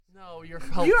No, you're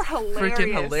hilarious.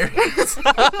 Freaking hilarious.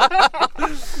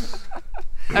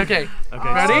 Okay.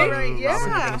 Ready? All right, yeah. Robert,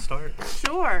 you're gonna start.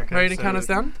 Sure. Okay, Ready to count us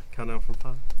down? Count down from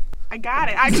 5. I got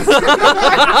it. I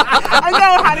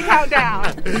know how to count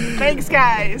down. Thanks,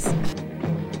 guys.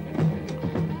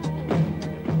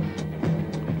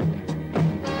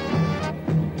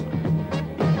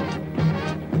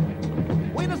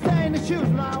 We the same the shoes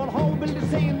now, and whole building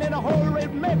scene in a whole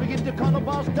red maybe get the color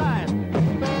boss dying.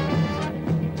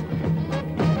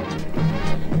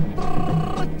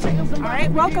 All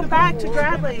right, welcome back to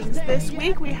GradLings. This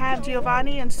week we have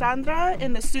Giovani and Sandra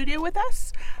in the studio with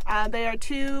us. They are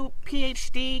two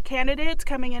PhD candidates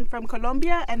coming in from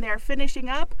Colombia, and they're finishing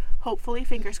up, hopefully,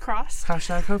 fingers crossed.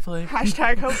 Hashtag hopefully.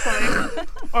 Hashtag hopefully.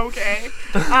 Okay.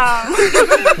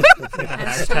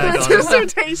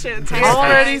 Dissertations.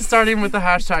 Already starting with the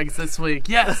hashtags this week.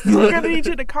 Yes. We're going to need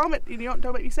you to comment.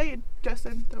 Don't make me say it,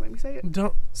 Justin. Don't make me say it.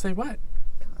 Don't say what?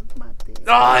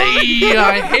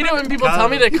 I hate it when people tell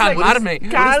me to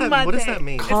calmarme. What does that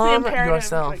mean? Calm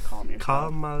yourself. Like, calm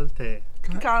yourself.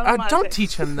 Calmate. Don't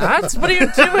teach him that. What are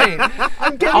you doing?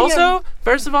 Also,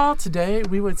 first of all, today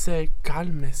we would say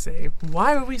cálmese.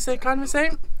 Why would we say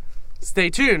cálmese? Stay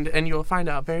tuned and you will find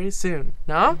out very soon.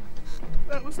 No?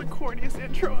 That was the corniest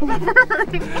intro I've ever heard.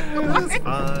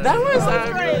 That was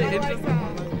great. really I like interesting.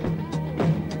 that.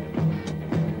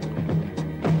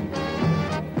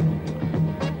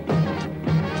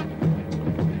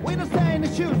 We the same the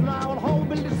shoes now, and whole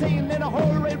building scene in a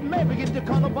whole red maybe get the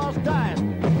color boss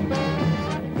dying.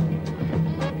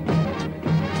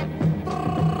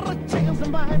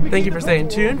 Thank you for staying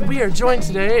tuned. We are joined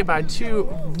today by two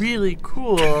really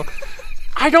cool...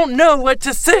 I don't know what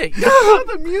to say.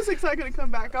 The music's not going to come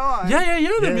back on. Yeah,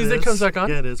 the music comes back on.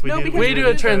 Yeah, it is. We do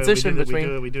a transition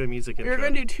between. We do a music intro. You're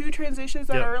going to do two transitions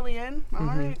that are early in? All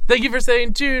right. Thank you for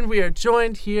staying tuned. We are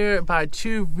joined here by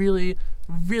two really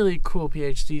cool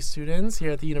PhD students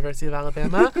here at the University of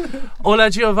Alabama. Hola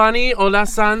Giovani, hola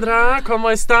Sandra,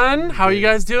 ¿cómo están? How are you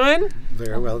guys doing?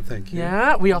 Very well, thank you.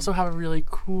 Yeah, we also have a really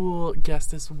cool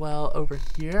guest as well over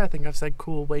here. I think I've said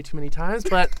cool way too many times,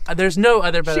 but there's no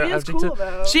other better She is adjective. cool,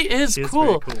 though. She is She is cool.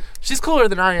 very cool. She's cooler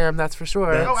than I am, that's for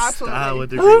sure. Oh, absolutely. I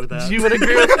would agree with that. You would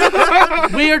agree with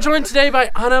that? We are joined today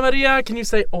by Ana Maria. Can you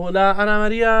say hola, Ana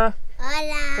Maria?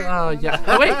 Hola. Oh, yeah.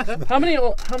 Oh, wait. How many,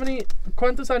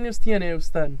 ¿cuántos años tiene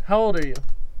usted? How old are you?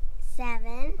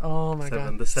 7. Oh, my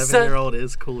 7. God. The 7-year-old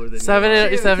is cooler than you.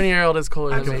 7-year-old is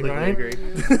cooler I than me, completely right?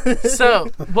 agree.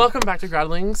 So, welcome back to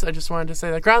GradLings. I just wanted to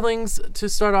say that GradLings, to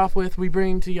start off with, we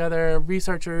bring together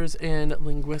researchers in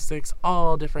linguistics,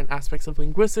 all different aspects of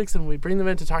linguistics, and we bring them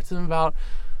in to talk to them about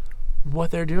what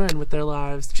they're doing with their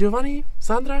lives. Giovani,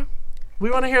 Sandra,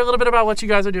 we want to hear a little bit about what you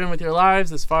guys are doing with your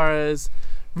lives as far as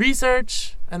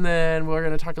research, and then we're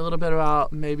going to talk a little bit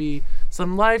about maybe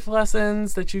some life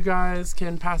lessons that you guys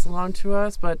can pass along to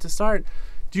us. But to start,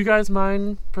 do you guys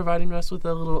mind providing us with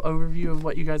a little overview of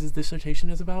what you guys' dissertation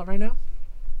is about right now?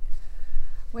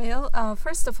 Well,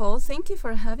 first of all, thank you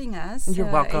for having us.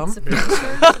 You're welcome. It's a pleasure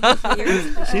to be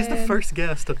here. She's the first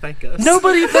guest to thank us.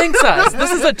 Nobody thanks us.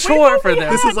 This is a chore for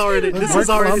them. This is already the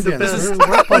best.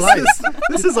 We're polite.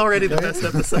 This is already the best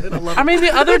episode. I love it. I mean,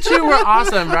 the other two were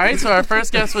awesome, right? So our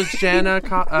first guest was Jana,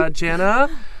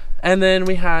 and then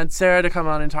we had Sarah to come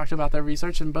on and talk about their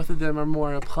research, and both of them are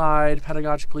more applied,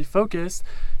 pedagogically focused.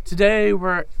 Today,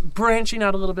 we're branching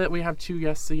out a little bit. We have two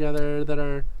guests together that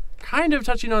are kind of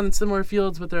touching on similar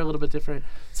fields, but they're a little bit different.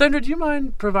 Sandra, do you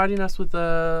mind providing us with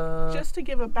a... Just to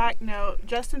give a back note,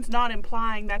 Justin's not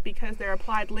implying that because they're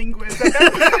applied linguists,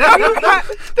 that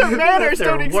their manners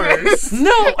don't exist.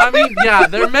 No, I mean, yeah,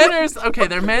 their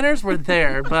manners were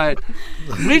there, but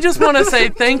we just want to say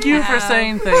thank you for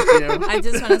saying thank you. I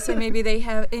just want to say maybe they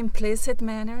have implicit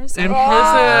manners. Implicit.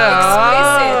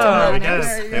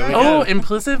 Explicit manners. Oh,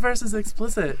 implicit versus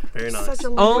explicit. Very nice. Such a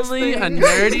linguist Only thing. a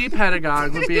nerdy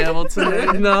pedagogue would be able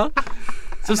to know.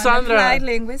 So I'm Sandra, an applied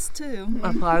linguist too.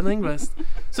 applied linguist.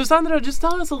 So Sandra, just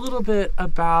tell us a little bit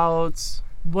about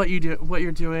what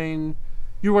you're doing.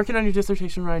 You're working on your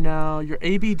dissertation right now. Your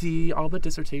ABD, all but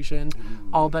dissertation,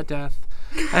 all but death,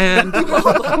 and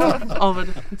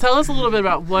tell us a little bit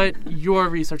about what your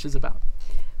research is about.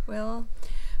 Well,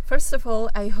 first of all,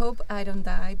 I hope I don't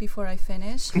die before I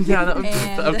finish. Yeah.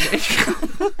 And Okay.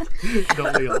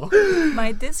 Don't we all?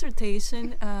 my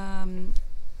dissertation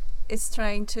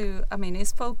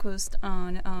is focused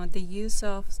on the use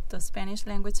of the Spanish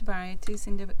language varieties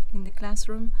in the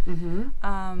classroom.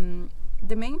 Mm-hmm.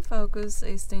 The main focus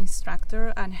is the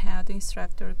instructor and how the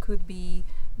instructor could be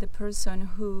the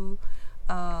person who,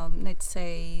 let's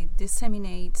say,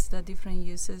 disseminates the different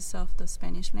uses of the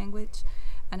Spanish language.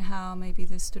 and how maybe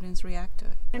the students react to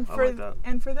it. And I like that.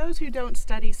 and for those who don't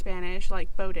study Spanish,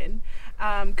 like Bowden,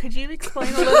 could you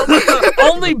explain a little bit?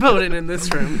 Only Bowden in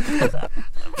this room.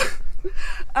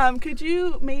 Could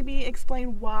you maybe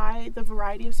explain why the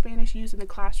variety of Spanish used in the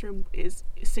classroom is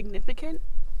significant?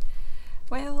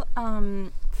 Well,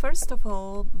 first of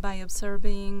all, by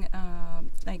observing,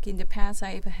 like in the past,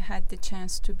 I've had the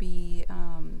chance to be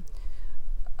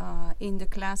in the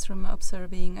classroom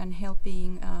observing and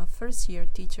helping first-year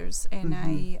teachers, and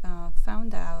I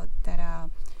found out that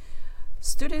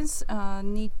students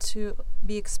need to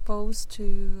be exposed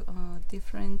to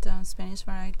different Spanish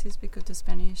varieties because the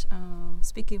Spanish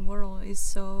speaking world is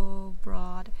so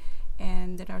broad,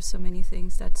 and there are so many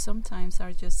things that sometimes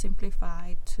are just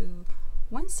simplified to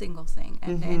one single thing.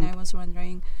 And then I was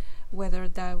wondering whether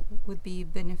that would be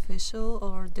beneficial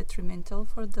or detrimental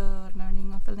for the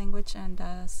learning of a language, and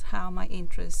that's how my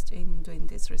interest in doing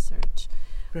this research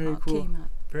Very cool. came up.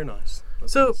 Very nice.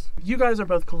 That's So nice. you guys are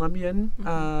both Colombian.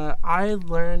 I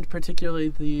learned particularly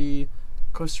the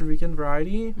Costa Rican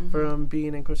variety from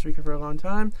being in Costa Rica for a long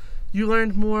time. You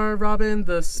learned more, Robin,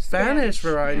 the Spanish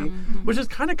variety, which is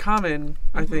kind of common,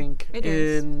 I think, It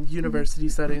is. in university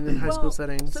settings and high school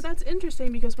settings. So that's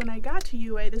interesting because when I got to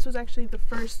UA, this was actually the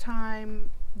first time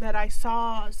that I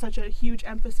saw such a huge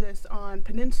emphasis on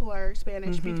peninsular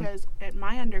Spanish because at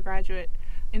my undergraduate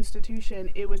institution,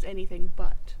 it was anything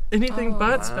but. Anything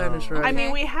but Wow. Spanish variety. I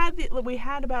mean, we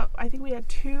had I think we had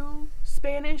 2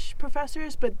 Spanish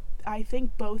professors, but I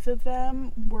think both of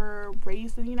them were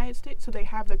raised in the United States, so they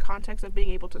have the context of being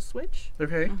able to switch.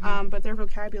 Okay. But their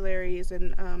vocabularies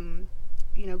and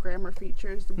grammar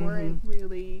features weren't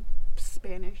really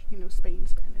Spanish, Spain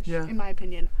Spanish. Yeah. In my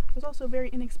opinion, I was also a very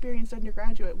inexperienced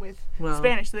undergraduate with Well,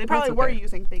 Spanish, so they probably that's were okay.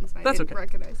 using things and I That's didn't okay.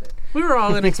 recognize it. We were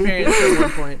all inexperienced at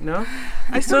one point, no?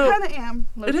 I still So, kind of am.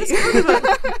 It is kind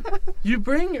of you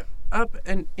bring up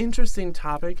an interesting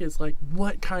topic is like,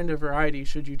 what kind of variety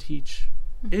should you teach?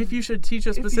 If you should teach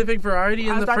a specific variety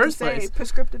in the first place.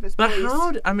 Prescriptive is But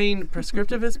police.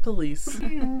 prescriptive is police.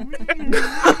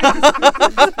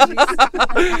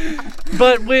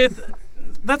 But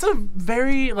that's a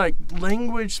very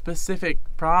language specific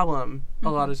problem a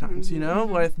lot of times,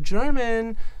 with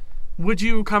German. Would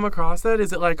you come across that?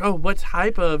 Is it like, what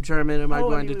type of German am I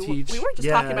going to teach? We were just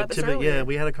talking about this earlier. Yeah,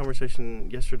 we had a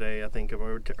conversation yesterday, I think,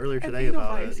 or earlier today Edelweiss,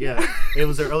 about it. yeah. Yeah, it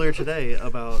was earlier today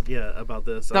about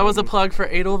this. That was a plug for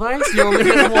Edelweiss. You only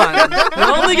get one. You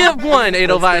only get one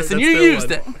Edelweiss, and you that's used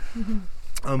the it.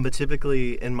 But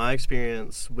typically, in my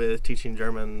experience with teaching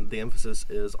German, the emphasis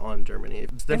is on Germany.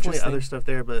 There's definitely Interesting. other stuff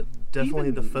there, but definitely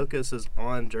the focus is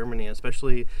on Germany,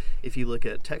 especially if you look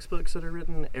at textbooks that are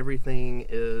written, everything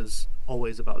is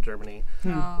always about Germany.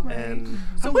 Oh, And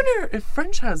I wonder if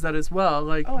French has that as well.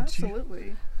 Like, Oh,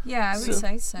 absolutely. yeah, I would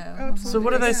say so. Absolutely. So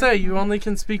what do they Yeah. say? You only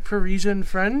can speak Parisian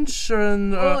French,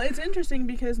 and Well, it's interesting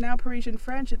because now Parisian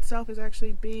French itself is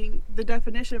actually the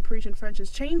definition of Parisian French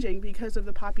is changing because of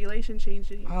the population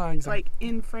changing, exactly. like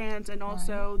in France, and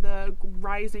also the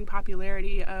rising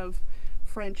popularity of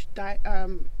French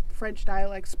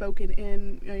dialect spoken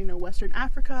in Western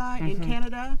Africa, in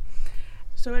Canada.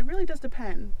 So it really does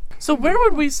depend. So where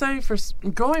would we say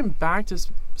going back to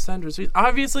Sandra's?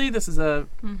 Obviously, this is an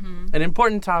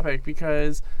important topic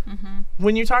because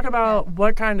when you talk about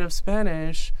what kind of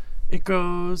Spanish, it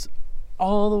goes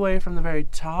all the way from the very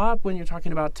top when you're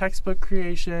talking about textbook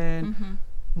creation,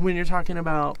 when you're talking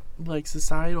about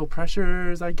societal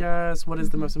pressures, I guess, what is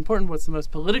the most important, what's the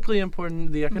most politically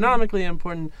important, the economically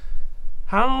important.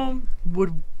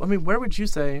 Where would you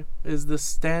say is the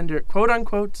standard, quote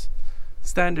unquote,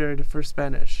 standard for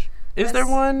Spanish? Is there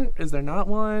one? Is there not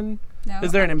one? No,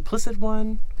 Is there an implicit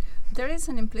one? There is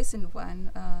an implicit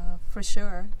one, for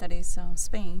sure, that is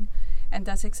Spain, and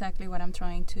that's exactly what I'm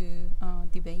trying to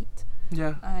debate.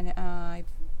 Yeah. And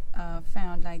I've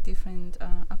found different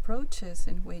approaches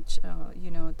in which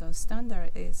the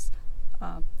standard is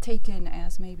taken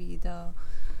as maybe the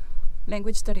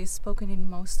language that is spoken in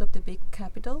most of the big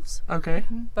capitals. Okay.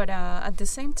 But at the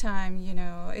same time,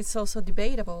 it's also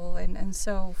debatable, and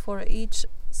so for each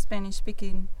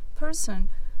Spanish-speaking person,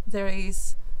 there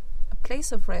is a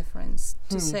place of reference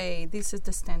to say this is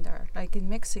the standard. Like in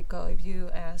Mexico, if you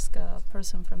ask a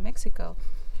person from Mexico,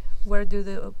 where do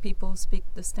the people speak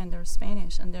the standard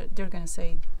Spanish, and they're going to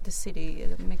say the city,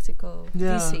 Mexico,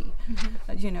 Yeah. DC,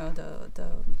 the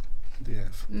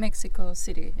DF. Mexico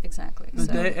City, exactly. The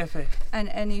So- DF.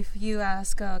 and if you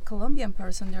ask a Colombian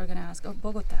person, they're gonna ask,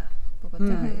 Bogota.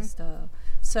 Bogota is the.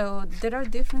 So there are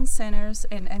different centers,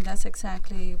 and that's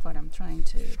exactly what I'm trying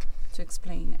to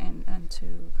explain and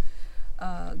to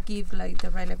give like the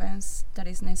relevance that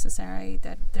is necessary,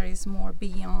 that there is more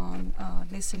beyond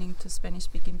listening to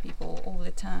Spanish-speaking people all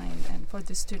the time, and for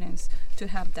the students to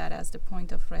have that as the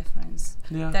point of reference.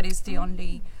 Yeah. That is the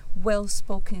only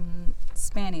well-spoken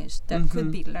Spanish that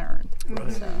could be learned.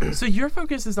 Right. So your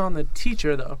focus is on the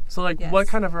teacher, though. So, like, Yes. what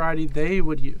kind of variety they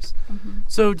would use.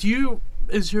 So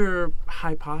is your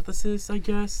hypothesis, I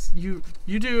guess, you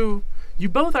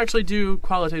both actually do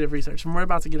qualitative research, and we're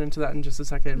about to get into that in just a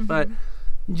second, but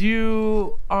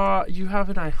you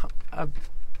have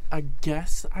a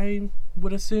guess, I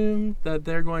would assume, that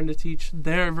they're going to teach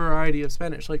their variety of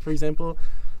Spanish. Like, for example,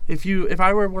 if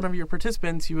I were one of your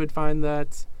participants, you would find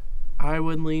that I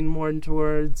would lean more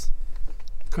towards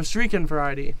Costa Rican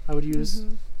variety. I would use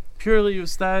purely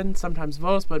usted, sometimes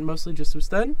vos, but mostly just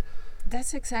usted.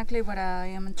 That's exactly what I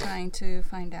am trying to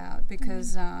find out,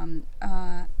 because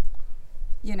I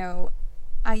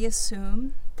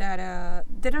assume that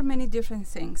there are many different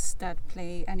things that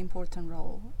play an important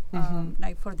role,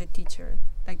 like for the teacher,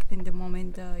 like in the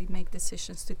moment you make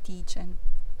decisions to teach and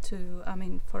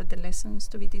for the lessons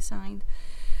to be designed.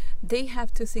 They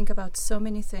have to think about so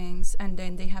many things, and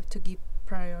then they have to give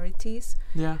priorities.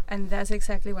 Yeah. And that's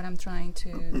exactly what I'm trying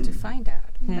to find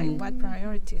out. Like, what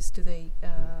priorities do they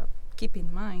keep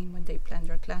in mind when they plan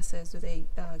their classes? Do they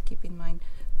keep in mind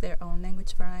their own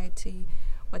language variety,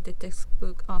 what the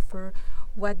textbook offer,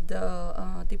 what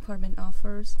the department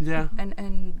offers? Yeah.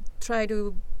 And try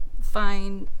to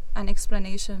find an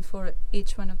explanation for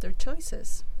each one of their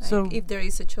choices. Like, So if there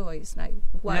is a choice, like,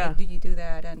 why do you do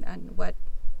that, and what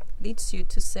leads you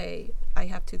to say, I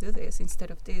have to do this instead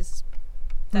of this?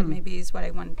 That maybe is what I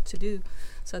want to do.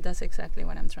 So that's exactly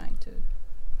what I'm trying to.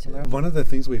 One of the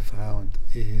things we found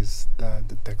is that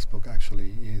the textbook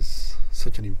actually is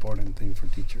such an important thing for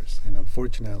teachers, and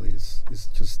unfortunately it's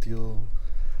just still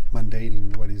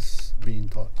mandating what is being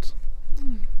taught.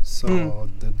 So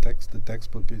the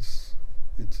textbook is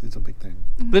it's a big thing.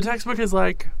 The textbook is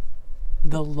like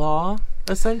the law,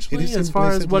 essentially, as far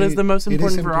as what is the most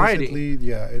important variety.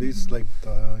 Yeah, it is like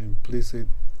the implicit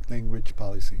language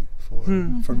policy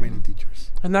for many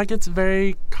teachers. And that gets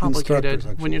very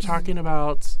complicated when you're talking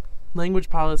about language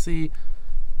policy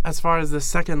as far as the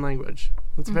second language.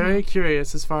 It's very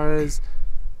curious as far as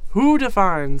who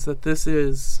defines that this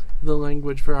is the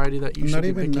language variety that you should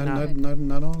be picking up.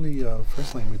 Not only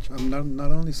first language,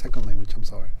 not only second language, I'm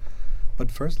sorry, but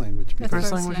first language.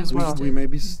 First language as well. We may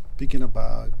be speaking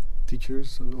about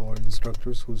teachers or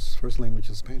instructors whose first language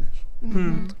is Spanish.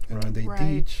 And when they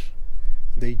teach,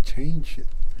 they change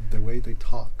the way they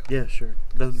talk. Yeah, sure.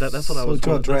 That's what I was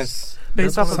to address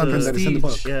based off of something the that is in the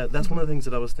book. speech. Yeah, that's one of the things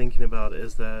that I was thinking about,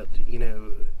 is that,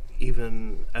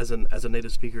 even as a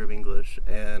native speaker of English,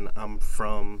 and I'm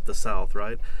from the South,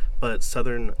 right? But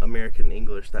Southern American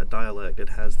English, that dialect, it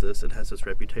has this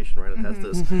reputation, right?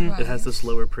 It has this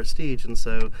lower prestige, and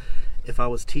so if I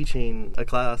was teaching a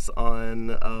class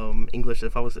on English,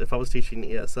 if I was teaching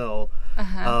ESL,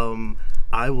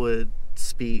 I would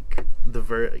speak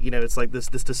it's like this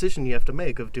decision you have to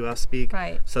make of, do I speak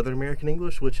Southern American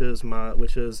English, which is my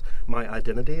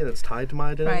identity and it's tied to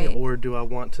my identity, or do I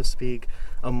want to speak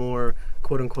a more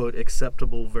quote unquote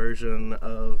acceptable version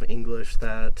of English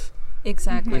that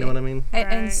Exactly. You know what I mean?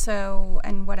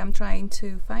 And what I'm trying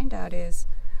to find out is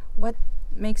what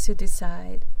makes you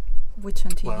decide which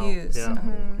one to use. Yeah.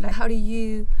 Like, how do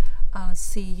you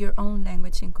see your own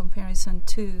language in comparison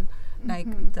to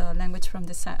like the language from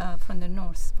the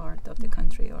north part of the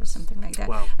country or something like that?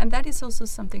 Wow. And that is also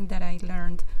something that I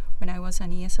learned when I was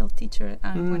an ESL teacher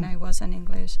and when I was an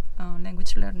English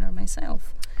language learner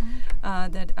myself.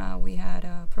 That we had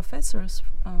professors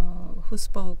who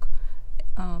spoke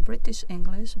British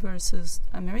English versus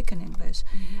American English,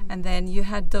 and then you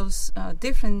had those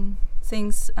different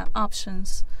things,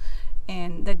 options,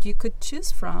 and that you could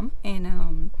choose from.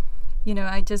 And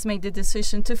I just made the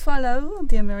decision to follow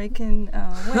the American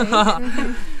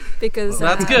way because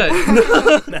that's good.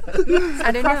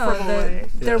 I don't know.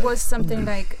 There was something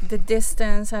like the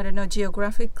distance. I don't know,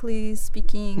 geographically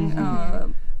speaking.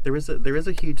 There is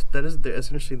a huge, that's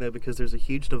interesting though, because there's a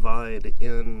huge divide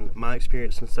in my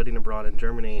experience in studying abroad in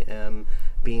Germany and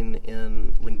being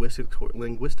in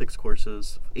linguistics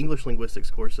courses, English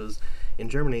linguistics courses in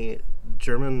Germany.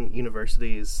 German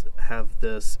universities have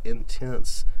this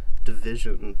intense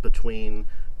division between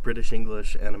British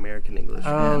English and American English.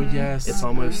 Oh, yes. It's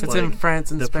almost it's like in France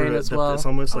and Spain as well. It's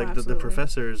almost like the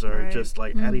professors are just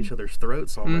like at each other's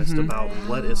throats almost about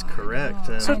what is correct.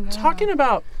 And so talking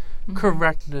about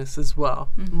correctness as well,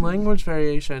 language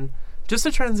variation, just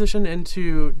to transition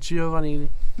into Giovani,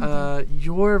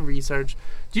 your research.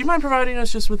 Do you mind providing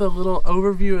us just with a little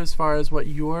overview as far as what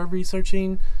you're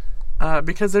researching?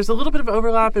 Because there's a little bit of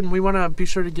overlap, and we want to be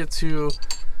sure to get to...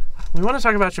 We want to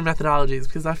talk about your methodologies,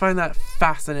 because I find that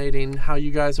fascinating how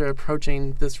you guys are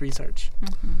approaching this research.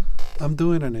 I'm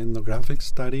doing an ethnographic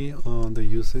study on the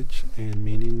usage and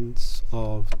meanings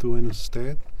of tú and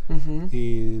usted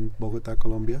in Bogota,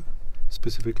 Colombia,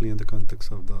 specifically in the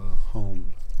context of the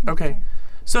home. Okay.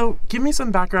 So give me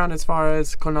some background as far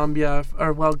as Colombia,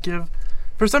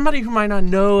 for somebody who might not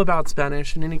know about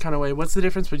Spanish in any kind of way, what's the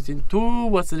difference between tú,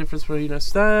 what's the difference between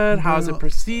usted, how is it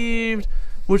perceived,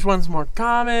 which one's more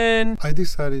common? I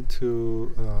decided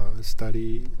to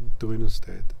study tú and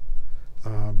usted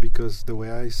because the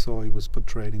way I saw it was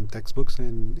portrayed in textbooks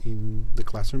and in the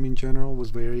classroom in general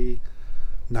was very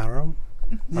narrow.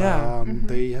 Yeah.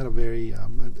 They had a very,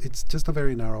 it's just a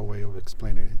very narrow way of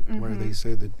explaining it, where they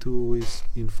say that tú is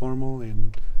informal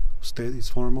and usted is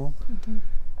formal.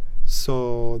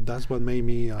 So that's what made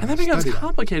me and that becomes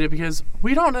complicated because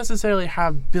we don't necessarily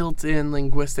have built-in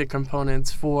linguistic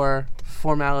components for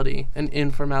formality and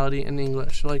informality in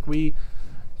English. Like we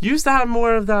used to have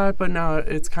more of that, but now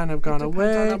it's kind of gone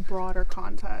away. On a broader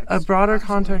context. A broader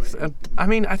context. I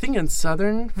mean, I think in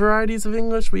southern varieties of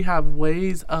English, we have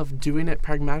ways of doing it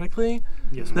pragmatically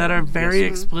that are very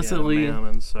explicitly... Yeah, ma'am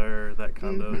and sir, that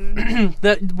kind of...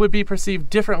 that would be perceived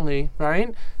differently,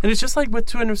 right? And it's just like with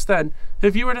tú and usted.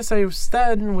 If you were to say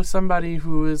usted with somebody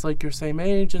who is like your same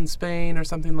age in Spain or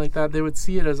something like that, they would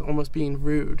see it as almost being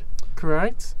rude,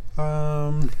 correct?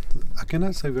 I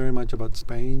cannot say very much about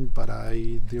Spain, but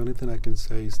the only thing I can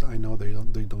say is I know they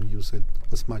don't use it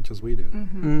as much as we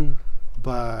do.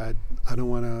 But I don't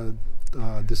want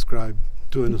to describe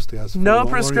tú and usted as no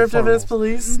prescriptivist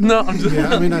police. No, I'm just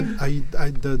I mean,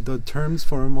 the terms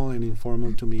formal and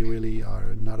informal to me really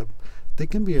are not they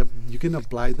can be you can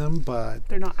apply them, but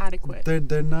they're not adequate.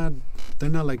 They're not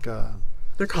like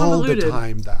they're convoluted all the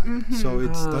time that. So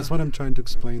that's what I'm trying to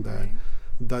explain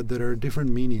that there are different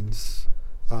meanings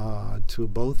to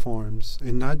both forms,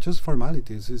 and not just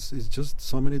formalities. It's just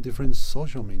so many different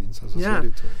social meanings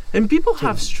associated to it. And people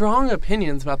have strong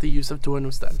opinions about the use of tú and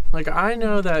usted. Like I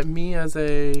know that me as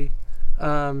a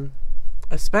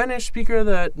Spanish speaker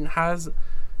that has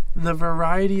the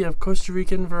variety of Costa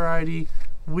Rican variety,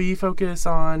 we focus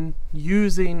on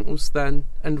using usted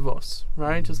and vos,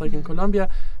 right? Just like in Colombia.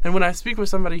 And when I speak with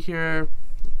somebody here,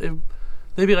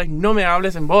 they'd be like, no me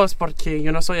hables en vos porque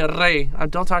yo no soy el rey.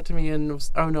 Don't talk to me in,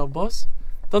 vos?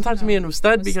 Don't talk to me in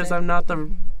usted because I'm not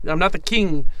the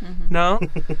king. No?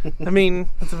 I mean,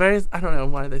 it's I don't know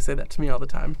why they say that to me all the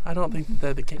time. I don't think that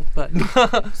they're the king, but.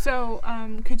 So,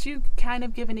 could you kind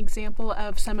of give an example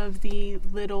of some of the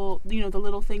little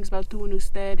things about tú and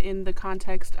usted in the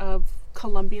context of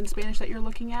Colombian Spanish that you're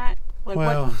looking at?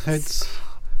 Like it's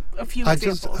a few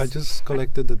examples. I just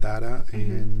collected the data,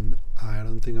 and I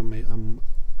don't think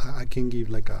I can give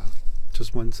like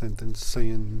just one sentence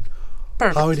saying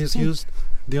how it is used.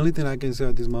 The only thing I can say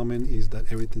at this moment is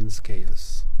that everything's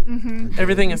chaos. Okay.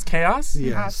 Everything is chaos?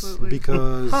 Yes, absolutely.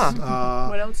 because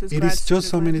what else is it is just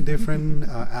so many different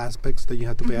aspects that you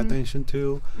have to pay attention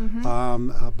to.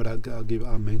 But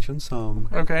I'll mention some.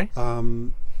 Okay.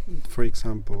 For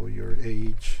example, your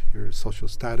age, your social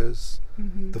status,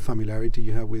 the familiarity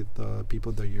you have with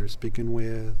people that you're speaking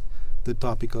with, the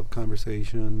topic of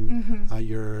conversation,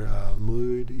 your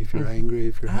mood, if you're angry,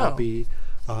 if you're happy.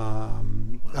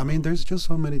 I mean, there's just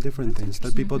so many different things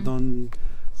that people don't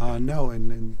know,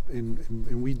 and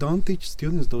we don't teach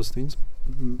students those things.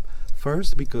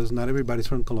 First, because not everybody's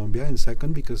from Colombia, and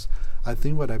second, because I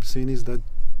think what I've seen is that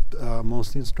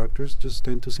most instructors just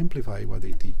tend to simplify what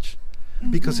they teach.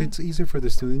 Because it's easier for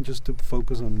the student just to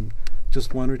focus on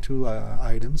just one or two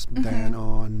items than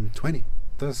on 20.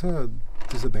 That's a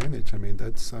disadvantage. I mean,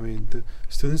 the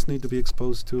students need to be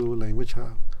exposed to language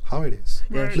how it is,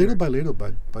 little by little,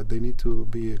 but they need to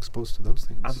be exposed to those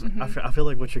things. I feel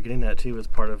like what you're getting at too is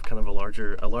part of kind of a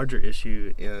larger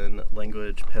issue in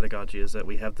language pedagogy is that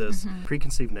we have this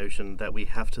preconceived notion that we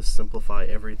have to simplify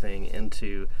everything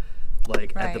into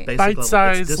like at the basic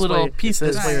bite-sized little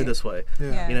pieces. This way or this way.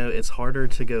 Yeah. You know, it's harder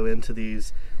to go into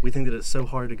these. We think that it's so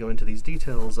hard to go into these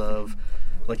details of,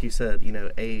 like you said,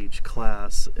 age,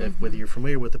 class, whether you're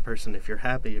familiar with the person, if you're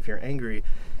happy, if you're angry.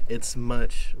 It's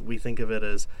much, we think of it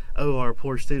as, our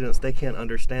poor students, they can't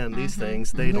understand these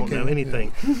things. They don't know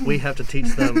anything. We have to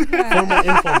teach them formal,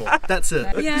 informal. That's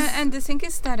it. Yeah, and the thing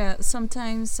is that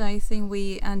sometimes I think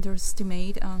we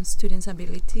underestimate students'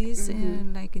 abilities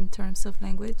like in terms of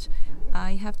language.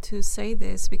 I have to say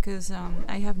this because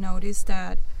I have noticed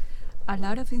that a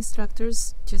lot of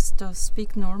instructors just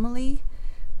speak normally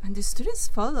and the students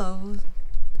follow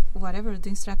whatever the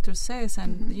instructor says,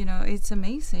 and you know, it's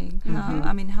amazing.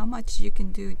 I mean, how much you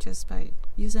can do just by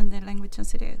using the language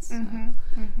as it is.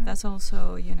 That's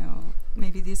also, you know,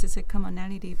 maybe this is a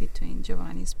commonality between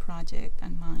Giovanni's project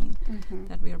and mine,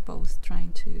 that we are both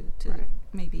trying to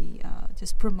maybe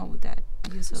just promote that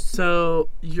use of. So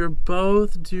you're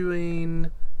both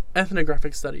doing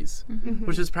ethnographic studies,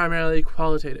 which is primarily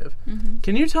qualitative.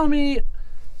 Can you tell me,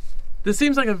 this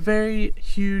seems like a very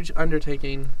huge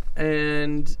undertaking,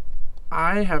 and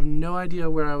I have no idea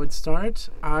where I would start.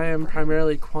 I am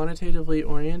primarily quantitatively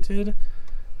oriented.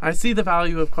 I see the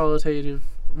value of qualitative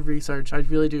research. I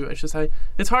really do. It's just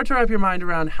it's hard to wrap your mind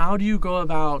around how do you go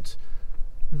about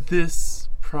this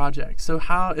project. So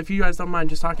how, if you guys don't mind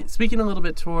just speaking a little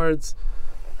bit towards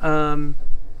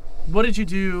what did you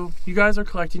do? You guys are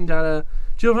collecting data.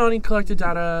 Giovanni collected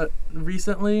data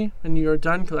recently, and you're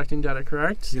done collecting data,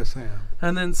 correct? Yes, I am.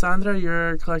 And then Sandra,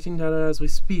 you're collecting data as we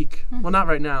speak. Well, not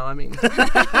right now, I mean.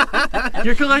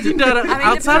 You're collecting data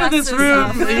outside of this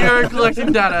room. You're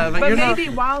collecting data, but you're maybe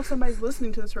while somebody's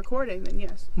listening to this recording, then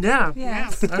yes. Yeah.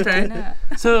 Yes. Okay.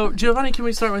 So, Giovanni, can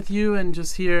we start with you and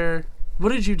just hear, what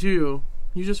did you do?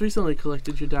 You just recently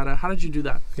collected your data. How did you do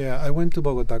that? Yeah, I went to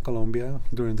Bogota, Colombia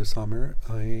during the summer,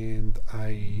 and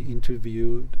I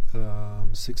interviewed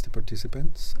 60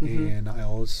 participants, and I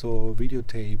also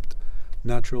videotaped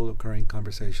natural occurring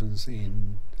conversations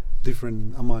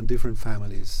among different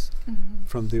families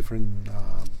from different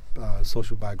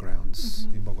social backgrounds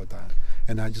in Bogota,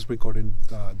 and I just recorded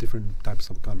different types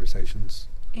of conversations.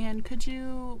 And could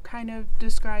you kind of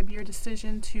describe your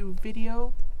decision to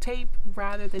videotape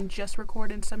rather than just record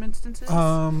in some instances?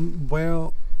 I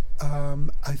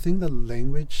think the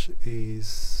language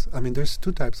is, there's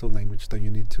two types of language that you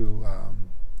need to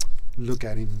look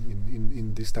at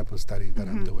in this type of study that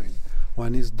I'm doing.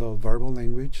 One is the verbal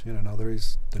language, and another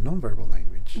is the nonverbal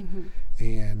language.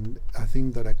 And I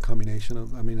think that a combination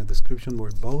of, a description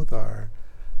where both are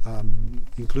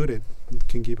included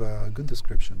can give a good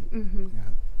description.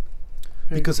 Yeah.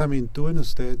 Because to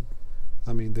understand,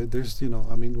 there's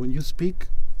when you speak,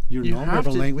 your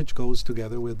nonverbal language goes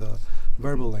together with the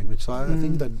verbal language. So I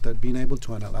think that being able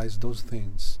to analyze those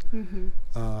things,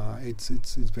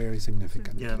 it's very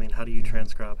significant. Yeah, how do you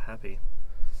transcribe happy?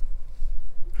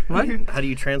 What? How do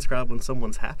you transcribe when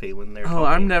someone's happy when they're talking?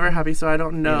 I'm never happy, so I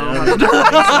don't know. How to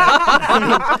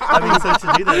do so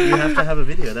to do that, you have to have a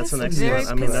video. That's an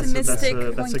excellent. That's a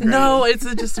great. No, it's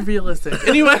just realistic.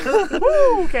 Anyway.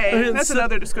 Okay, that's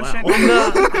another discussion. Wow.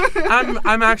 No,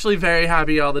 I'm actually very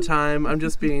happy all the time. I'm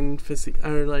just being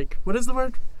what is the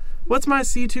word? What's my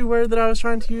C2 word that I was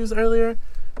trying to use earlier?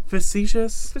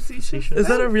 Facetious? Is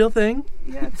that a real thing?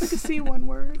 Yeah, it's like a C1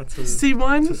 word. That's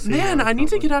C1? It's a Man, C1 I need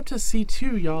to get up to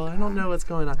C2, y'all. I don't know what's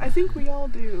going on. I think we all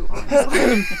do,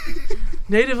 honestly.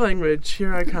 Native language,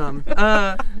 here I come.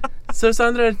 So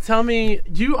Sandra, tell me,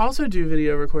 you also do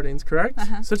video recordings, correct?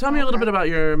 So tell me a little bit about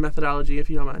your methodology, if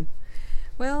you don't mind.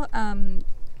 Well,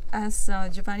 as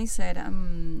Giovanni said,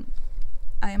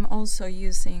 I am also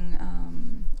using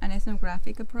an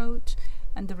ethnographic approach.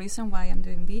 And the reason why I'm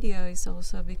doing video is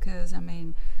also because,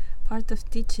 part of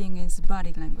teaching is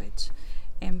body language.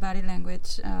 And body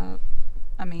language,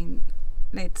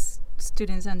 lets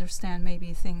students understand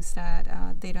maybe things that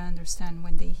they don't understand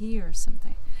when they hear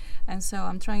something. And so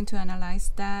I'm trying to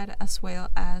analyze that as well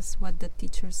as what the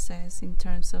teacher says in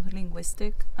terms of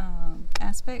linguistic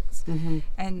aspects.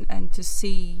 And to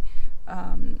see,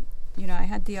 I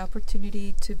had the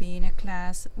opportunity to be in a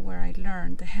class where I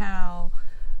learned how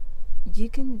you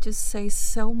can just say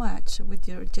so much with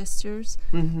your gestures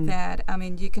that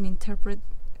you can interpret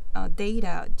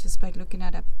data just by looking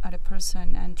at a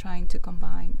person and trying to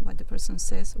combine what the person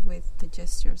says with the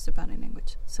gestures, the body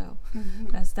language. So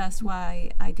that's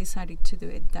why I decided to do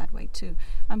it that way too,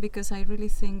 and because I really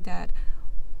think that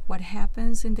what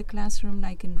happens in the classroom,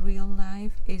 like in real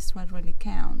life, is what really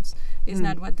counts. It's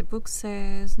not what the book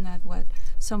says, not what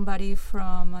somebody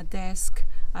from a desk,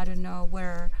 I don't know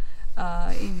where,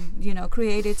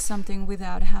 created something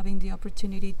without having the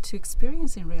opportunity to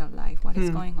experience in real life what is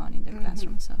going on in the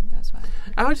classroom. So that's why.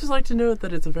 I would just like to note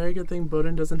that it's a very good thing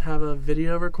Bowden doesn't have a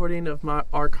video recording of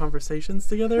our conversations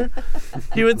together.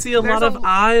 He would see a lot of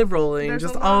eye rolling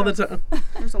just all the time.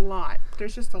 There's a lot.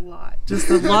 There's just a lot. Just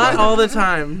a lot all the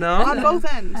time, no? On both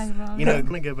ends. I'm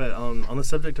going to go back on the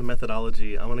subject of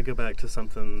methodology. I want to go back to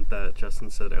something that Justin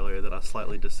said earlier that I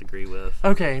slightly disagree with.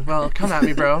 Okay, well, come at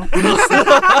me, bro.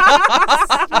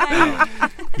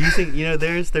 Using,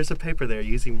 there's a paper there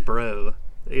using bro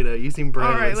using bro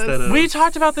All right, instead of. We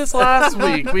talked about this last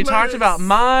week. We talked about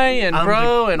my and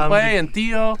bro and Way and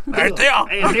Theo. Hey, Theo.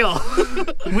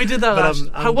 We did that But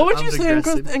last. What would you say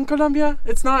in Colombia?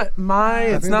 It's not my. I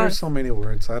It's think not. there's so many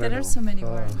words. I don't know. There are so many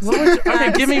words. What would you,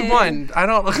 okay, give me one. I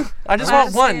don't. I just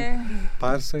want one.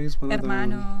 Parce is one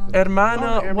Hermano.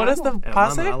 Hermano. Oh, What is the Hermano,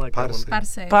 pase? I like that one.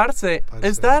 Parce. Parce.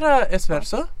 Is that a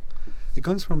esverso? It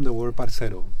comes from the word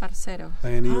parcero, Parcero.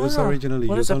 and it was originally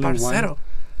What is used a only parcero?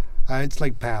 one. It's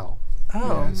like pal.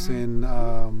 Oh. Yes, and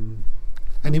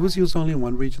it was used only in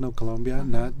one region of Colombia,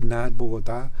 not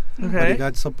Bogota. But Okay. it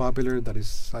got so popular that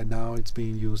now it's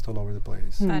being used all over the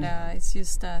place. But it's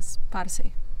used as parce.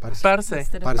 Parce. Parce.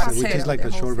 Instead of Parce, which parcero, is like the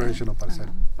a whole short thing. version of parcero.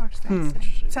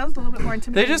 Sounds a little bit more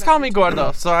intimidating. They just call me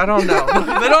gordo, so I don't know.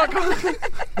 They don't call me.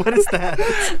 What is that?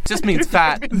 Just means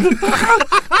fat.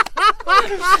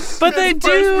 But they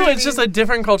do. It's just a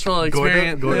different cultural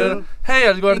experience. Gordo? Hey,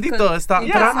 el gordito está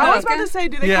Yeah, I entrando. was about to say,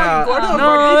 do they Yeah. call you gordo or No,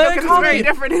 gordito? they Because call it's very me-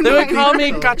 different in They would Latin. call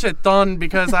me cacheton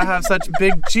because I have such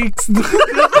big cheeks.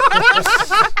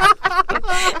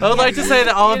 I would like to say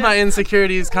that all of my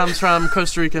insecurities comes from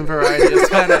Costa Rican variety of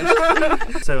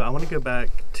Spanish. So I want to go back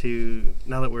to,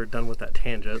 now that we're done with that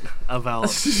tangent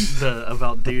about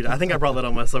dude. I think I brought that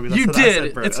on myself. because You I said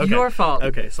did. bro. It's Okay. your fault.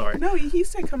 Okay, sorry. No, he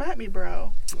said, come at me,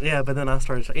 bro. Yeah, but then I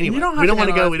started. Anyway, You don't have we to don't want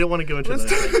to go. analyze. We don't want to go into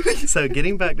that. So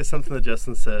getting back to something that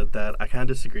Justin said that I kind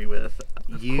of disagree with.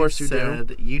 course you do.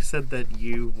 You said that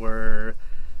you were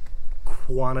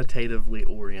quantitatively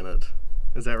oriented.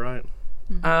 Is that right?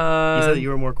 You said that you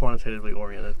were more quantitatively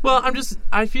oriented. Well,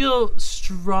 I feel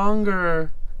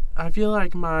stronger. I feel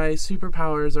like my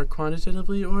superpowers are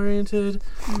quantitatively oriented,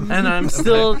 and I'm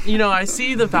still, I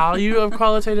see the value of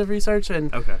qualitative research,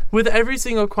 and Okay. with every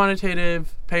single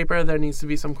quantitative paper, there needs to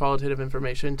be some qualitative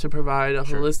information to provide a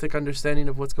Sure. holistic understanding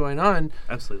of what's going on.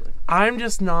 Absolutely. I'm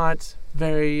just not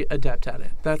very adept at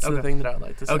it. That's the Okay. thing that I would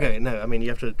like to say. Okay. No, you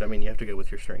have to go with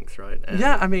your strengths, right?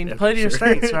 And play to your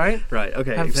strengths, right? Right.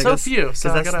 Okay. I have so because- few, so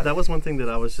I because gotta- that was one thing that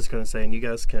I was just going to say, and you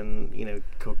guys can,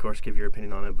 of course, give your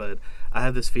opinion on it. But I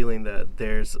have this feeling that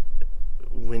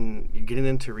when you're getting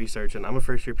into research, and I'm a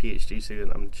first-year PhD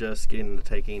student, I'm just getting into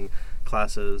taking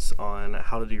classes on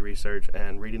how to do research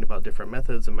and reading about different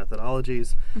methods and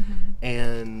methodologies,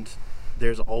 and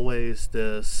there's always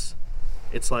this.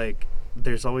 It's like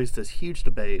there's always this huge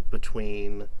debate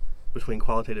between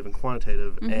qualitative and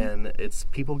quantitative, and it's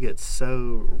people get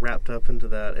so wrapped up into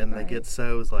that, and they get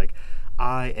so it's like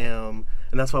and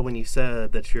that's why when you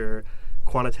said that you're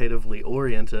quantitatively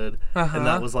oriented, and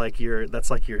that was like your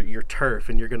turf,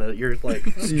 and you're like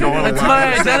strong. It's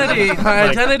my identity. My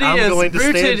Like, identity I'm is going to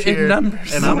rooted stand in here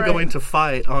numbers. and I'm going to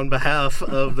fight on behalf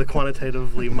of the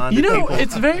quantitatively minded people.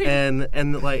 It's very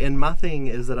and my thing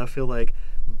is that I feel like,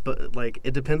 but like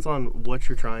it depends on what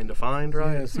you're trying to find,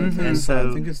 right? Yes, And so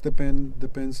I think it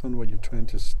depends on what you're trying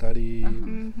to study.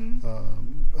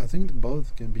 I think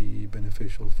both can be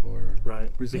beneficial for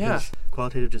right, research. Yeah.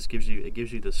 qualitative just gives you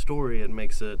the story.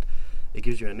 It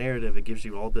gives you a narrative. It gives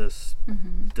you all this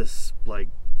this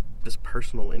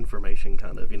personal information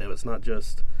kind of. It's not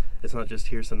just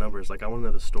here's the numbers. Like I want to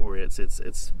know the story. It's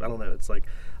I don't know. It's like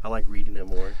I like reading it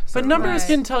more. But numbers Right.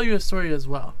 can tell you a story as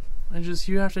well.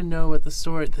 You have to know what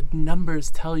the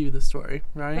numbers tell you the story,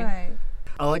 right? Right.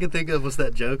 All I could think of was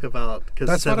that joke about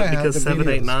That's what I have the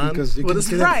 789. because you What can is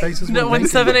see that? Right. the faces. No, were when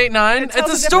making 789, It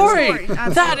tells it's a a different story. story. That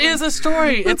Absolutely. is a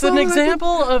story. It's an all I can-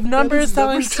 example of numbers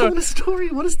telling telling a story. story.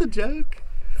 What is the joke?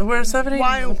 Where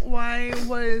 789. Why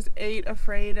was 8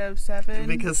 afraid of 7?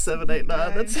 Because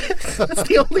 789. Right. That's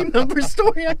the only number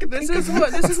story I can This think is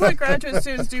of. what graduate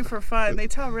students do for fun. They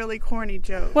tell really corny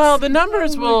jokes. Well, the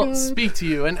numbers will God. speak to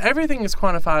you, and everything is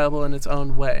quantifiable in its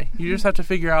own way. You just have to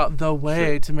figure out the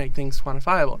way to make things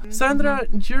quantifiable. Sandra,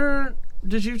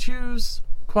 did you choose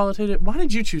qualitative? Why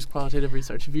did you choose qualitative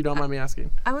research, if you don't mind me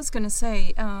asking? I was going to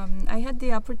say, I had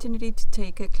the opportunity to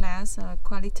take a class, a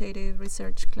qualitative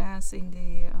research class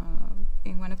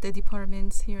in one of the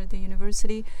departments here at the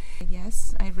university.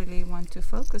 Yes, I really want to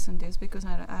focus on this because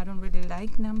I don't really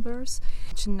like numbers.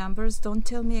 Numbers don't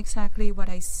tell me exactly what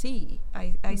I see.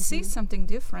 I see something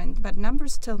different, but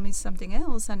numbers tell me something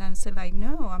else, and I'm still like,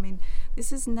 no,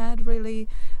 this is not really,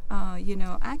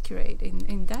 accurate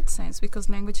in that sense, because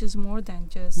language is more than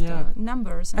just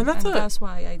numbers, And that's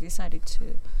why I decided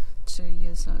to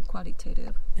use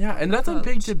qualitative. Yeah, and that's a big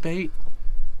approach. debate.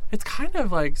 It's kind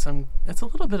of like it's a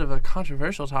little bit of a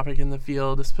controversial topic in the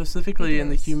field, specifically in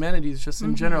the is. humanities, just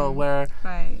in general, where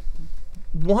Right.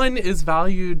 one is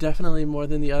valued definitely more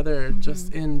than the other,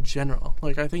 just in general.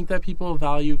 Like, I think that people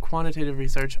value quantitative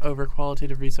research over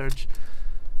qualitative research.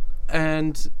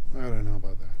 And I don't know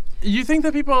about that. you think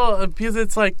that people, because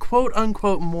it's like quote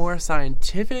unquote more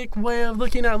scientific way of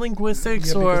looking at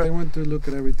linguistics, because or they want to look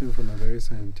at everything from a very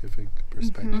scientific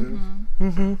perspective.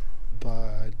 Mhm.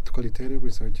 But qualitative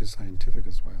research is scientific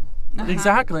as well.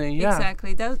 Exactly, yeah.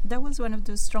 Exactly. That was one of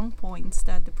the strong points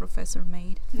that the professor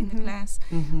made in the class.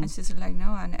 Mhm. And she's like,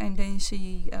 no. And then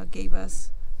she gave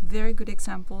us very good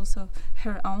examples of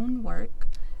her own work.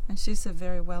 And she's a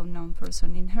very well-known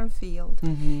person in her field.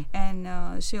 Mhm.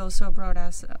 And she also brought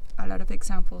us a lot of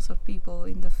examples of people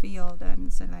in the field.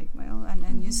 And so like, well,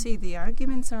 and you see the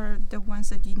arguments are the ones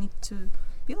that you need to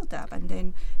build up. And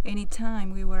then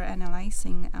anytime we were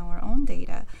analyzing our own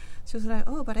data, she was like,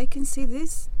 oh, but I can see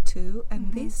this too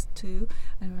and this too.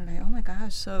 And we're like, oh my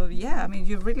gosh. So yeah, I mean,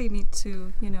 you really need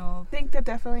to, I think that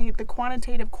definitely the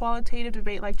qualitative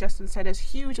debate, like Justin said, is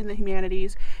huge in the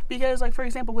humanities because, like, for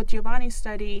example, with Giovani's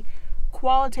study,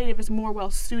 qualitative is more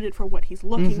well suited for what he's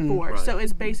looking for. Right. So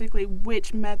it's basically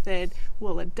which method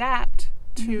will adapt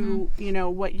to,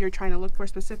 what you're trying to look for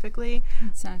specifically.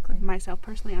 Exactly. Myself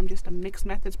personally, I'm just a mixed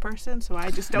methods person, so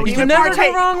I just don't You even can never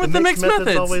partake. go wrong with the mixed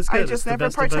methods. Always good. I It's just the never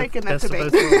best of partake in that best of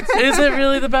debate. both worlds. Is it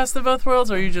really the best of both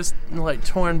worlds, or are you just like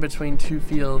torn between two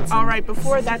fields? All right,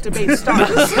 before that debate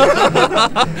starts,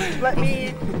 let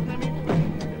me.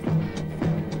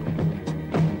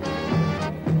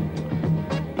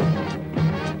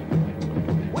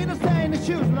 We the same the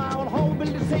shoes now on whole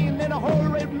building scene in a whole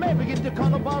red maybe get the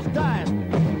color boss dying.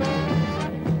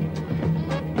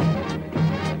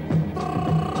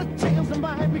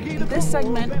 This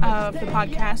segment of the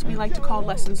podcast we like to call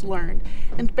Lessons Learned.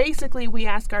 And basically we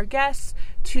ask our guests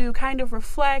to kind of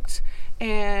reflect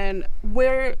and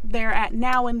where they're at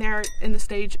now in the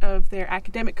stage of their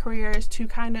academic careers, to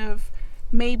kind of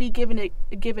maybe give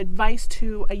advice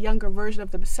to a younger version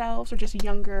of themselves, or just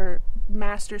younger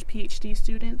master's, PhD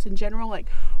students in general. Like,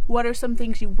 what are some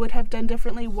things you would have done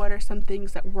differently? What are some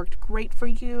things that worked great for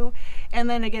you? And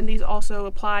then again, these also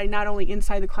apply not only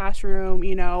inside the classroom,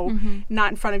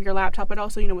 not in front of your laptop, but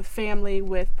also, with family,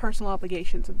 with personal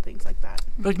obligations and things like that.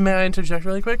 Like, may I interject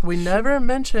really quick? We never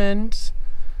mentioned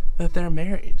that they're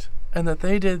married and that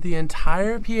they did the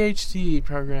entire PhD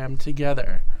program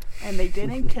together. And they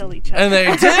didn't kill each other. And they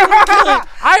didn't kill him.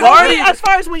 As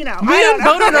far as we know. Me and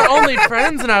Bowden are only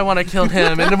friends, and I want to kill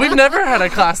him. And we've never had a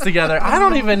class together. I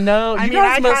don't even know. You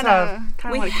guys must have.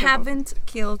 We haven't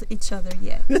killed each other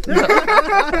yet.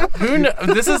 Who knows?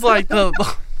 This is like the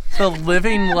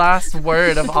living last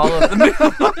word of all of them.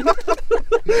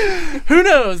 Who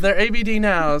knows? They're ABD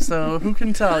now, so who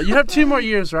can tell? You have 2 more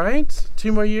years, right?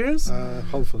 2 more years?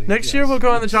 Hopefully. Next year we'll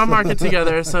go on the job market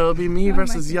together, so it'll be me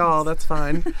versus y'all. That's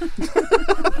fine.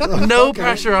 No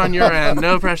pressure on your end.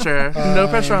 No pressure. No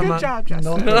pressure on Good mine. job,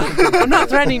 Justin. I'm not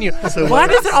threatening you. Why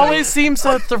does it always seem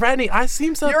so threatening? I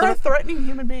seem so You're a threatening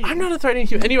human being. I'm not a threatening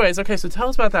human. Anyways, okay, so tell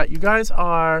us about that. You guys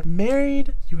are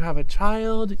married. You have a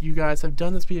child. You guys have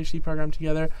done this PhD program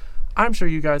together. I'm sure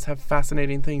you guys have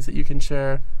fascinating things that you can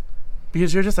share,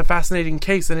 because you're just a fascinating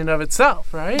case in and of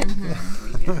itself, right?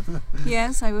 Mm-hmm.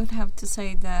 Yes, I would have to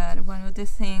say that one of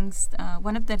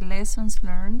the lessons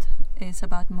learned is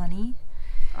about money.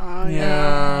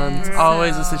 Yeah, it's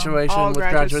always a situation all with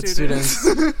graduate students.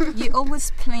 You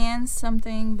always plan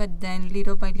something, but then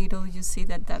little by little you see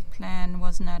that plan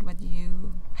was not what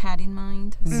you had in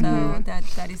mind. So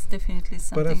that is definitely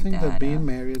something. But I think that being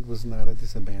married was not a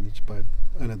disadvantage, but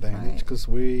an advantage, because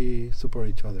we support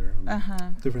each other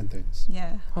on different things.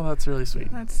 Yeah. Oh, that's really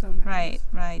sweet. That's so nice.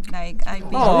 Right. Like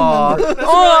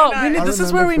this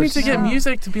is where we need to get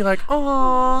music to be like,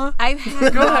 aww. I've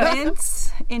had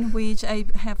moments in which I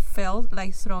have felt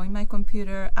like throwing my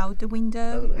computer out the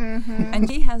window, and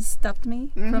he has stopped me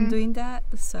from doing that.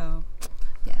 So,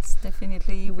 yes,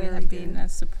 definitely we have been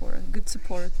good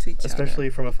support to each other. Especially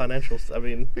from a financial,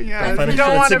 you don't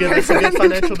it's a good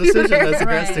financial decision as a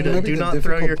grad student. Do not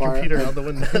throw your computer out the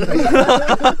window.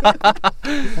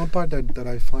 One part that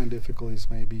I find difficult is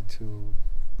maybe to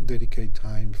dedicate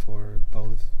time for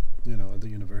both, the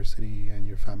university and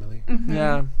your family.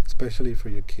 Yeah. Especially for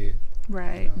your kid.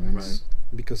 Right.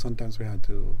 Because sometimes we had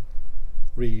to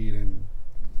read and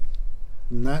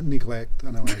not neglect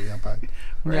Ana Maria, but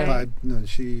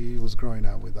she was growing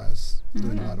up with us,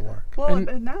 doing a lot of work. Well,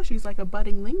 and now she's like a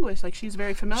budding linguist. Like, she's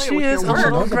very familiar with your work. She is a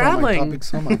little GradLing.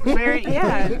 So much.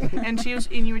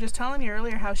 And you were just telling me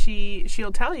earlier how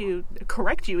she'll tell you,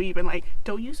 correct you even, like,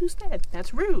 don't use usted.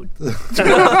 That's rude. So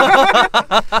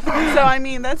I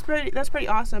mean, that's pretty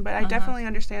awesome. But I definitely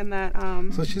understand that.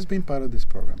 So she's been part of this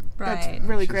program. That's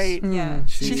really great. Yeah.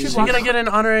 She's gonna get an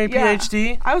honorary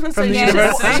PhD. I was gonna from say the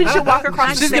university. she should walk across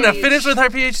across She's the gonna stage. finish with her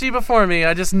PhD before me.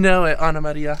 I just know it, Ana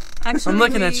Maria. Actually, I'm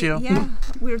looking at you. Yeah,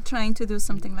 we're trying to do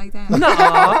something like that. No,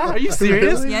 are you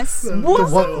serious? Yes.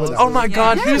 What? What? Oh my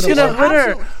God, Yeah. who's Yeah, gonna hood her?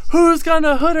 absolutely. Who's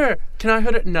gonna hood her? Can I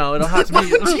hood her? No, it'll have to be.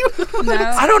 No,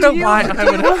 I don't know why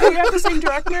I would. Do you have the same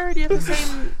director? Do you have the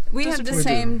same? we have the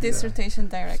dissertation? same Yeah. dissertation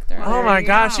director. Oh There my you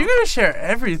gosh, go. you're gonna share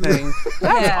everything.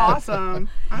 That's Yeah. awesome.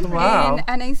 Wow.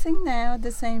 And I think now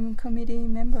the same committee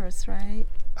members, right?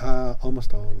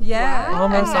 Almost all of them. Yeah, Wow.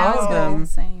 Almost and now all of it's them. the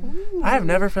same. I have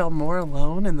never felt more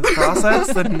alone in this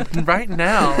process than right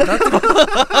now. That's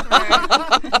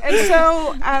And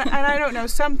so, and I don't know,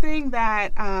 something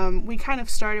that we kind of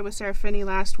started with Sarah Finney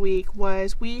last week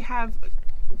was we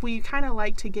kind of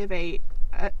like to give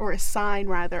or assign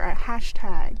rather, a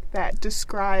hashtag that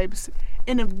describes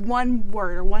in one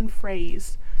word or one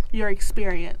phrase your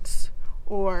experience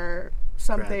or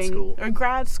something.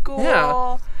 Grad school.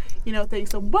 Yeah. You know, things.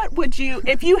 So what would you,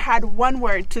 if you had one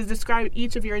word to describe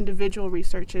each of your individual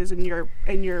researches and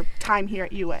your time here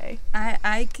at UA?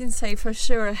 I can say for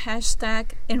sure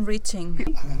hashtag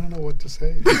enriching. I don't know what to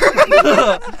say.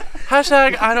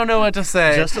 hashtag I don't know what to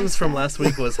say. Justin's from last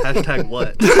week was hashtag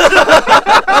what?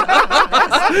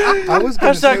 I was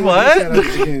gonna Hashtag say what? you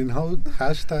said again.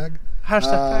 Hashtag.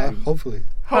 Hashtag. Hopefully.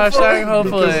 Hashtag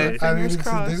hopefully. Because, I mean, Fingers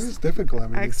crossed. this is difficult. I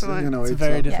mean, Excellent. It's, It's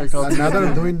very difficult. And now that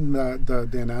I'm doing the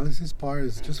analysis part,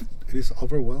 it is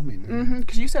overwhelming.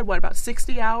 Because you said, what, about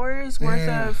 60 hours worth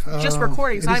of just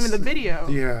recordings, it not is- even the video.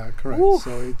 Yeah, correct. Ooh.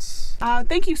 So it's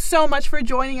Thank you so much for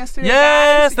joining us today.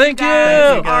 Yes, guys. thank you.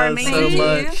 guys Thank you are guys amazing. so Thank you.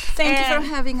 much. Thank you And for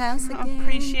having us I again.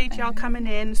 appreciate y'all coming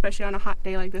in, especially on a hot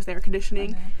day like this, the air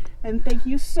conditioning. And thank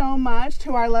you so much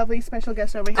to our lovely special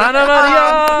guest over here. Ana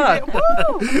Maria.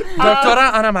 Woo!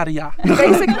 Doctora Ana Maria.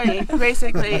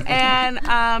 Basically. And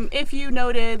if you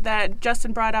noted that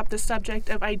Justin brought up the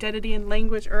subject of identity and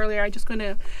language earlier, I'm just going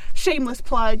to shameless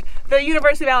plug. The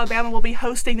University of Alabama will be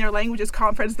hosting their languages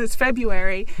conference this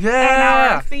February. Yeah.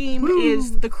 And our theme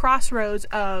is the crossroads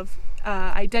of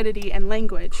identity and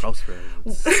language.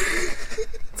 Crossroads.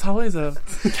 It's always a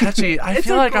catchy. I It's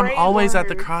feel a like I'm great always at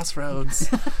the word. crossroads.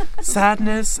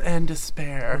 Sadness and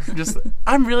despair.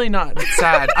 I'm really not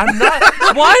sad. I'm not.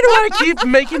 Why do I keep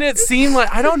making it seem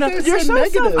like I don't know? You're so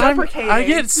self-deprecating. I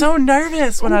get so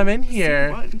nervous when I'm in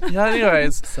here. fun. Yeah.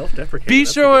 Anyways, Self-deprecating. be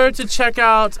that's sure a to check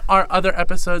out our other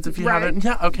episodes if you Right. haven't.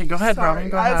 Yeah. Okay. Go ahead, Sorry, Robin.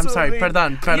 Go ahead. I'm sorry.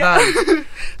 absolutely. Perdón. Yeah.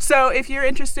 So if you're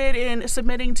interested in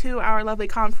submitting to our lovely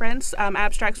conference,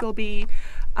 abstracts will be,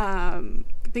 I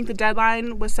think the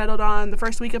deadline was settled on the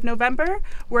first week of November.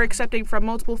 We're accepting from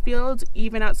multiple fields,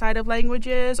 even outside of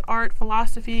languages, art,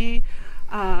 philosophy,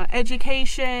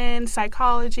 education,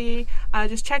 psychology.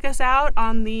 Just check us out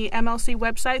on the MLC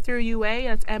website through UA.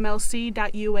 That's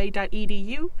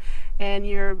mlc.ua.edu. And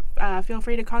you're feel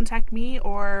free to contact me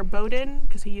or Bowden,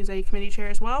 because he is a committee chair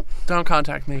as well. Don't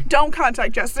contact me. Don't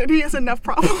contact Justin. He has enough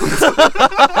problems.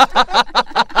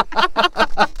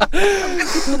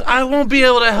 I won't be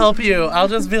able to help you. I'll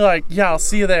just be like, yeah, I'll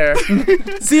see you there.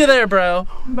 See you there, bro.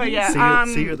 But yeah,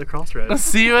 See you at the crossroads.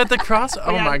 See you at the cross.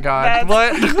 Oh Yeah, my God.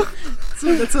 that's- What?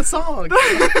 It's a song.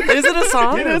 Is it a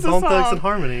song? It is a Bone Thugs song. and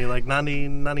Harmony, like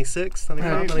 96,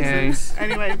 95, Okay. 96.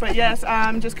 Anyway, but yes,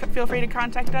 just feel free to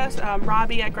contact us.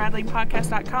 Robbie at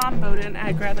GradLingPodcast.com, Bowden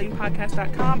at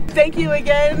GradLingPodcast.com. Thank you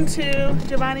again to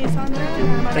Giovanni, Sandra, and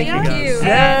Ana Maria. Thank you, guys. And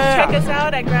Yeah. check us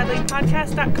out at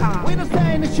GradLingPodcast.com. We just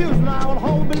stay in the shoes now and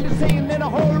whole build the scene, then a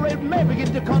whole red maybe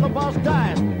get the color boss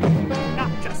dying. Not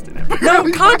Justin ever.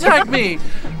 No, contact me.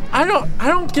 I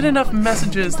don't get enough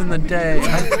messages in the day.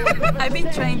 I've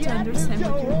been trying to understand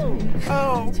what you're doing.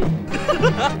 Oh.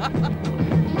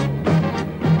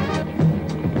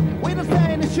 We just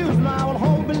stay in the shoes now and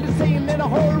whole build the scene, then a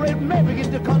whole red maybe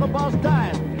get the color boss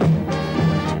dying.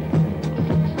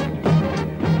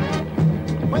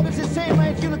 Well, it's the same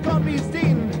way you can't be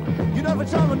seen. You never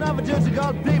tell me never just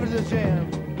got David the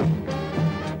jam.